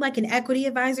don't mean like an equity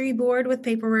advisory board with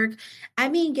paperwork. I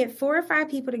mean, get 4 or 5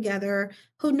 people together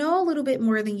who know a little bit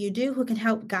more than you do, who can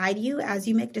help guide you as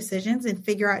you make decisions and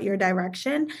figure out your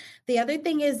direction. The other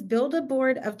thing is build a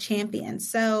board of champions.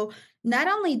 So not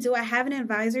only do I have an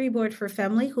advisory board for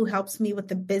Femly who helps me with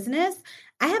the business,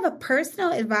 I have a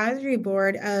personal advisory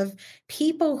board of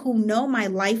people who know my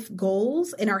life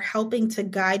goals and are helping to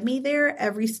guide me there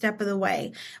every step of the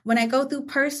way. When I go through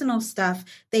personal stuff,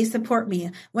 they support me.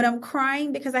 When I'm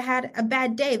crying because I had a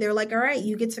bad day, they're like, all right,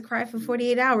 you get to cry for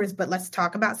 48 hours, but let's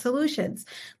talk about solutions.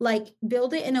 Like,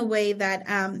 build it in a way that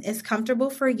is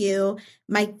comfortable for you.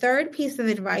 My third piece of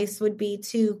advice would be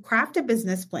to craft a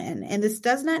business plan. And this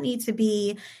does not need to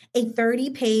be a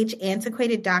 30-page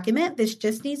antiquated document. This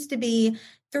just needs to be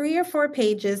 3 or 4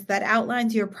 pages that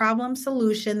outlines your problem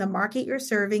solution, the market you're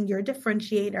serving, your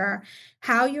differentiator,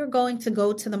 how you're going to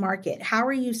go to the market. How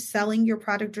are you selling your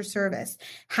product or service?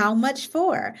 How much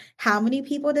for? How many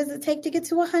people does it take to get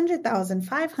to 100,000,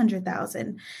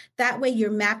 500,000? That way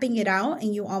you're mapping it out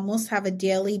and you almost have a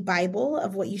daily Bible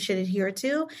of what you should adhere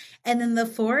to. And then the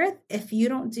fourth, if you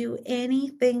don't do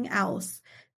anything else,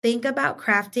 think about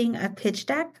crafting a pitch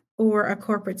deck or a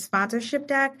corporate sponsorship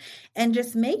deck, and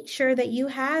just make sure that you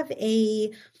have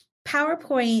a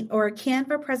PowerPoint or a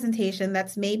Canva presentation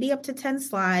that's maybe up to 10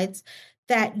 slides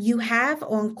that you have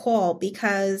on call,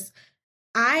 because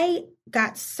I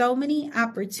got so many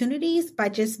opportunities by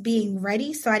just being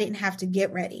ready so I didn't have to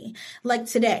get ready. Like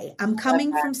today, I'm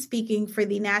coming from speaking for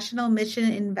the National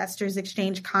Mission Investors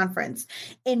Exchange Conference.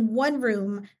 In one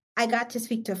room, I got to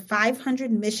speak to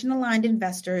 500 mission-aligned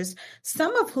investors,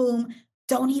 some of whom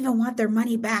don't even want their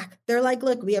money back. They're like,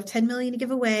 look, we have 10 million to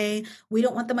give away. We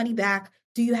don't want the money back.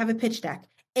 Do you have a pitch deck?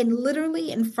 And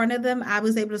literally in front of them, I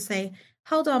was able to say,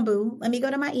 hold on, boo, let me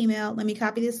go to my email. Let me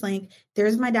copy this link.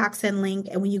 There's my DocSend link.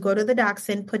 And when you go to the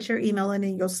DocSend, put your email in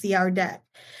and you'll see our deck.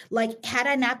 Like, had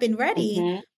I not been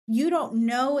ready, you don't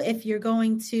know if you're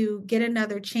going to get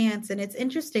another chance. And it's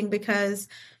interesting because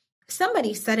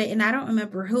somebody said it, and I don't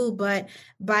remember who, but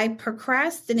by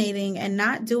procrastinating and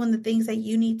not doing the things that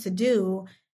you need to do,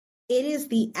 it is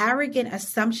the arrogant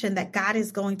assumption that God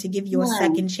is going to give you a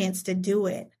second chance to do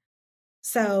it.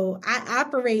 So I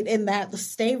operate in that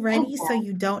stay ready so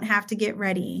you don't have to get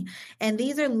ready. And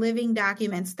these are living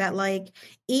documents that, like,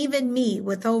 even me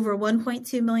with over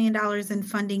 $1.2 million in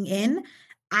funding in,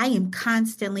 I am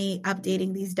constantly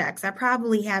updating these decks. I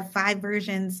probably have 5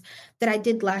 versions that I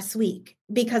did last week,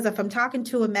 because if I'm talking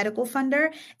to a medical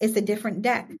funder, it's a different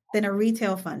deck than a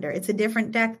retail funder. It's a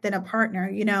different deck than a partner,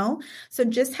 you know? So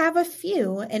just have a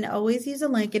few and always use a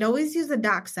link and always use a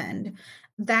DocSend.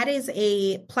 That is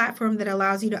a platform that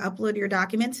allows you to upload your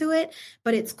document to it,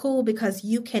 but it's cool because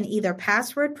you can either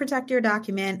password protect your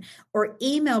document or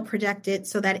email protect it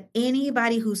so that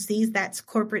anybody who sees that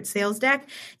corporate sales deck,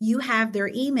 you have their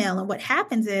email. And what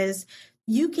happens is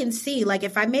you can see, like,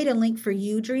 if I made a link for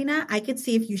you, Drina, I could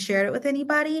see if you shared it with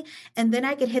anybody, and then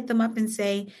I could hit them up and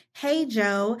say, hey,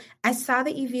 Joe, I saw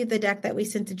that you viewed the deck that we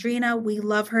sent to Drina. We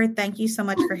love her. Thank you so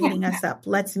much for hitting us up.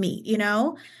 Let's meet, you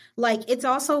know? Like, it's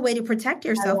also a way to protect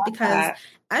yourself because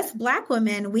us Black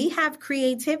women, we have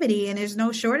creativity and there's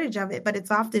no shortage of it, but it's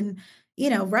often, you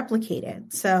know,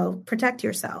 replicated. So protect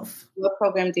yourself. What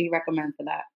program do you recommend for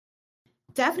that?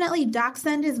 Definitely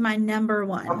DocSend is my number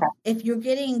one. Okay. If you're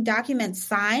getting documents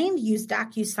signed, use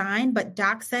DocuSign, but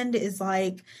DocSend is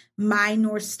like my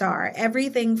North Star.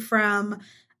 Everything from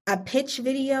a pitch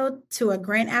video to a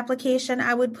grant application,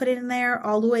 I would put it in there,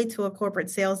 all the way to a corporate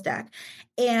sales deck.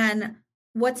 And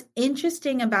what's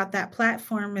interesting about that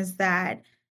platform is that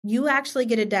you actually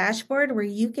get a dashboard where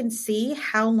you can see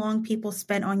how long people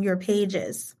spent on your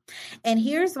pages. And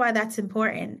here's why that's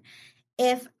important.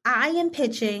 If I am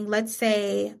pitching, let's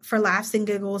say for laughs and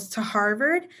giggles, to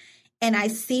Harvard, and I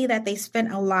see that they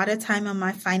spent a lot of time on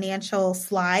my financial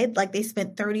slide, like they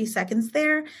spent 30 seconds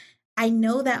there, I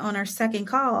know that on our second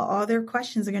call, all their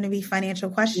questions are going to be financial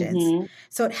questions.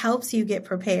 So it helps you get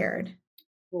prepared.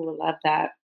 Oh, I love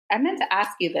that. I meant to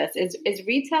ask you this. Is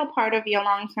retail part of your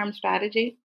long-term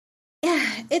strategy?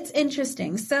 Yeah, it's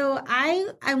interesting. So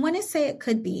I want to say it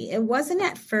could be. It wasn't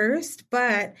at first,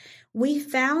 but we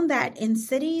found that in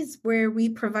cities where we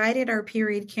provided our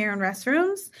period care and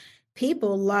restrooms,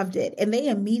 people loved it. And they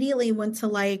immediately went to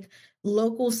like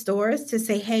local stores to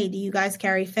say, hey, do you guys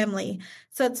carry Femly?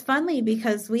 So it's funny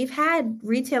because we've had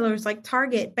retailers like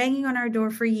Target banging on our door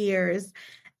for years.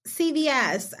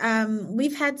 CVS,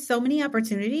 we've had so many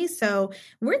opportunities. So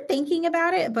we're thinking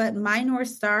about it, but my North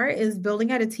Star is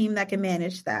building out a team that can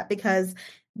manage that, because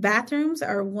bathrooms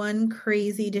are one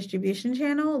crazy distribution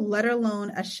channel, let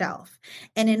alone a shelf.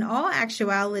 And in all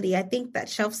actuality, I think that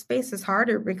shelf space is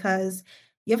harder because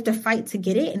you have to fight to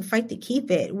get it and fight to keep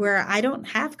it, where I don't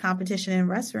have competition in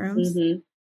restrooms.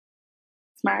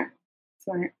 Smart.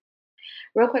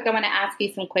 Real quick, I want to ask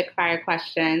you some quick fire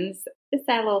questions. Just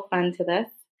add a little fun to this.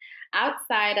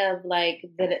 Outside of like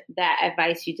that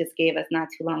advice you just gave us not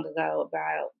too long ago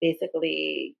about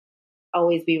basically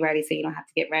always be ready so you don't have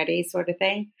to get ready sort of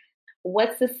thing,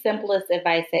 what's the simplest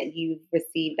advice that you've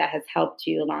received that has helped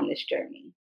you along this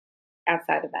journey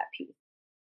outside of that piece?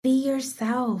 Be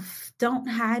yourself. Don't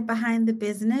hide behind the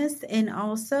business. And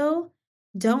also,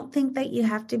 don't think that you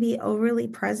have to be overly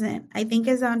present. I think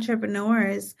as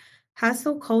entrepreneurs,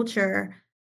 hustle culture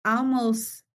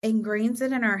almost ingrains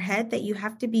it in our head that you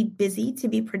have to be busy to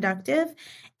be productive.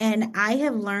 And I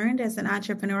have learned as an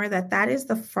entrepreneur that that is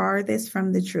the farthest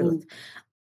from the truth.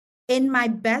 In my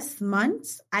best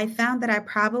months, I found that I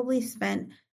probably spent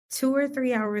 2 or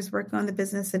 3 hours working on the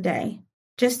business a day,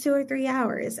 just 2 or 3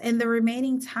 hours. And the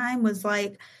remaining time was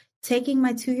like taking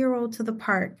my 2-year-old to the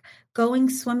park, going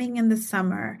swimming in the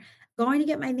summer, going to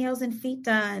get my nails and feet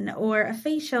done, or a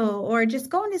facial, or just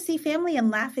going to see family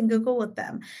and laugh and giggle with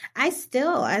them. I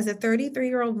still, as a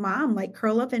 33-year-old mom, like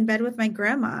curl up in bed with my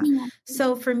grandma.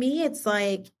 So for me, it's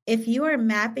like, if you are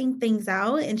mapping things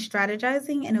out and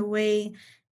strategizing in a way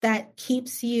that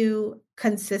keeps you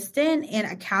consistent and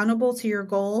accountable to your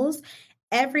goals,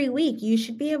 every week you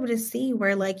should be able to see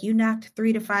where like you knocked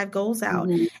 3 to 5 goals out.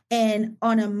 And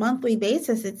on a monthly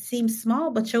basis, it seems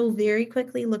small, but you'll very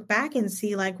quickly look back and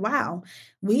see like, wow,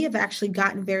 we have actually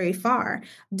gotten very far.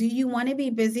 Do you want to be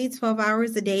busy 12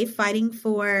 hours a day fighting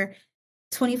for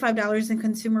 $25 in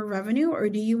consumer revenue? Or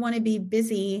do you want to be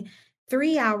busy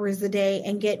 3 hours a day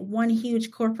and get one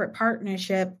huge corporate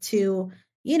partnership to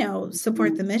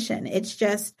support the mission.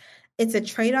 It's a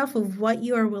trade-off of what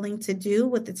you are willing to do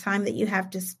with the time that you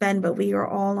have to spend, but we are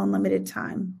all on limited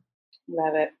time.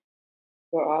 Love it.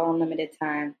 We're all on limited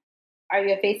time. Are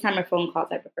you a FaceTime or phone call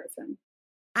type of person?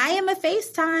 I am a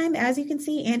FaceTime. As you can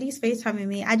see, Andy's FaceTiming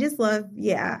me. I just love,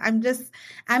 I'm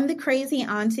the crazy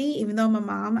auntie, even though I'm a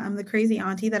mom, I'm the crazy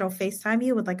auntie that'll FaceTime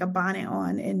you with like a bonnet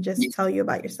on and just tell you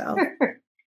about yourself.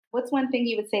 What's one thing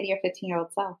you would say to your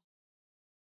 15-year-old self?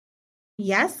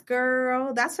 Yes,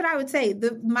 girl. That's what I would say.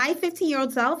 My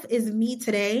 15-year-old self is me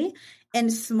today in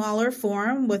smaller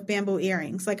form with bamboo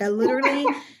earrings. Like I literally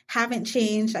haven't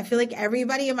changed. I feel like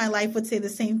everybody in my life would say the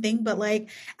same thing, but like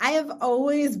I have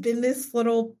always been this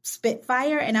little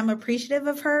spitfire and I'm appreciative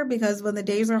of her because when the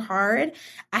days are hard,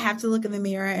 I have to look in the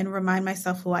mirror and remind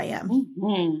myself who I am.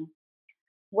 Mm-hmm.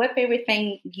 What favorite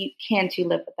thing can't you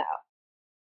live without?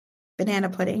 Banana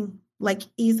pudding. Like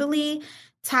easily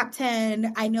top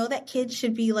 10. I know that kids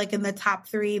should be like in the top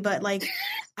 3, but like,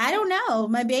 I don't know.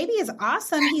 My baby is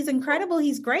awesome. He's incredible.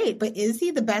 He's great. But is he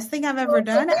the best thing I've ever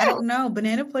done? I don't know.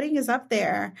 Banana pudding is up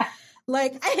there.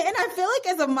 Like, and I feel like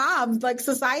as a mom, like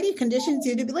society conditions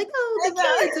you to be like, oh, the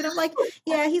kids. And I'm like,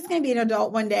 yeah, he's going to be an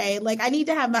adult one day. Like I need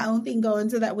to have my own thing going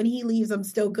so that when he leaves, I'm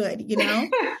still good,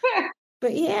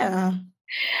 But yeah,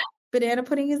 banana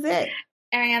pudding is it.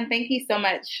 Arion, thank you so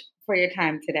much for your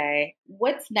time today.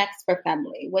 What's next for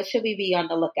Femly? What should we be on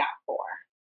the lookout for?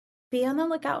 Be on the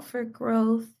lookout for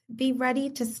growth. Be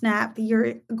ready to snap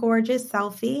your gorgeous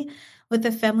selfie with a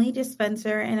Femly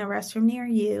dispenser in a restroom near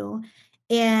you.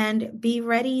 And be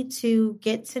ready to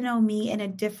get to know me in a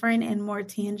different and more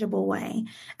tangible way.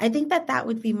 I think that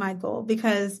would be my goal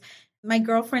because my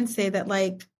girlfriends say that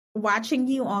like watching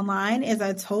you online is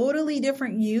a totally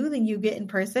different you than you get in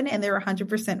person. And they're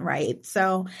 100% right.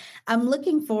 So I'm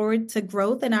looking forward to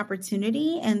growth and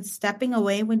opportunity and stepping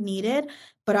away when needed,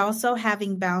 but also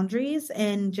having boundaries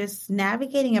and just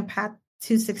navigating a path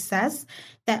to success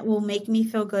that will make me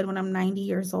feel good when I'm 90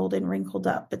 years old and wrinkled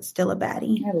up, but still a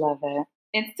baddie. I love it.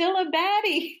 And still a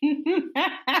baddie.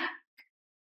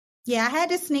 Yeah, I had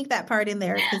to sneak that part in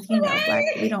there because, Black,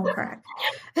 we don't crack.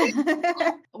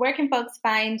 Where can folks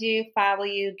find you, follow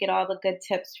you, get all the good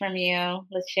tips from you?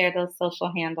 Let's share those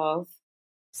social handles.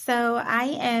 So I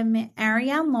am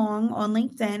Arion Long on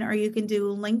LinkedIn, or you can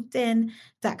do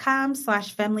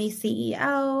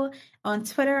linkedin.com/FemlyCEO. On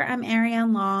Twitter, I'm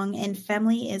Arion Long, and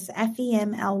Femly is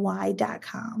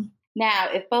FEMLY.com. Now,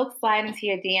 if folks slide into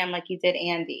your DM like you did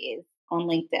Andy's on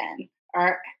LinkedIn,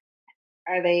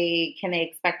 can they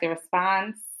expect a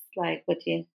response? Like,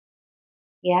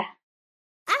 yeah?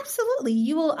 Absolutely.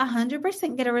 You will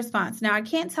 100% get a response. Now, I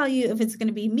can't tell you if it's going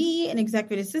to be me, an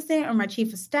executive assistant, or my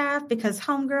chief of staff, because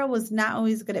homegirl was not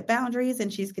always good at boundaries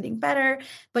and she's getting better,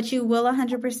 but you will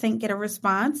 100% get a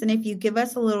response. And if you give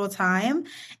us a little time,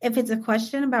 if it's a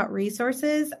question about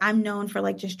resources, I'm known for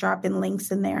like just dropping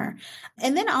links in there.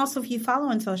 And then also if you follow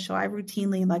on social, I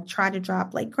routinely like try to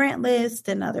drop like grant lists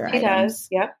and other items. Does.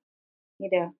 Yep. You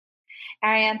do.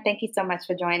 Arion, thank you so much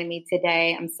for joining me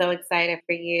today. I'm so excited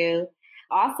for you.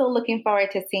 Also looking forward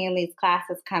to seeing these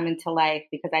classes come into life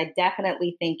because I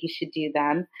definitely think you should do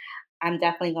them. I'm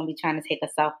definitely going to be trying to take a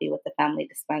selfie with the Femly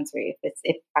dispensary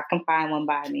if I can find one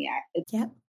by me. Yep.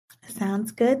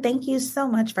 Sounds good. Thank you so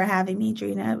much for having me,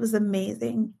 Drina. It was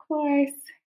amazing. Of course.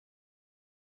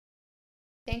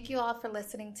 Thank you all for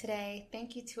listening today.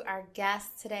 Thank you to our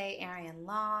guest today, Arion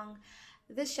Long.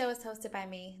 This show is hosted by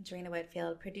me, Drina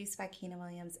Whitfield, produced by Keena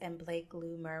Williams and Blake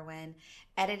Lou Merwin,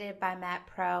 edited by Matt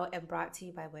Pro, and brought to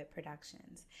you by Wit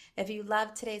Productions. If you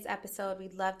loved today's episode,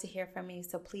 we'd love to hear from you,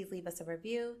 so please leave us a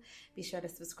review. Be sure to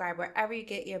subscribe wherever you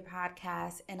get your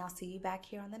podcasts, and I'll see you back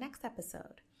here on the next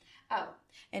episode. Oh,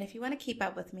 and if you want to keep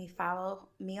up with me, follow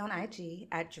me on IG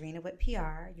at Drina Whit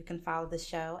PR. You can follow the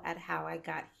show at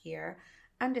HowIGotHere_,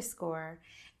 and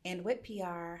Whit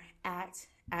PR at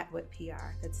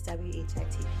WhitPR. That's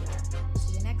WHITPR.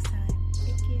 See you next time.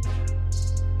 Thank you.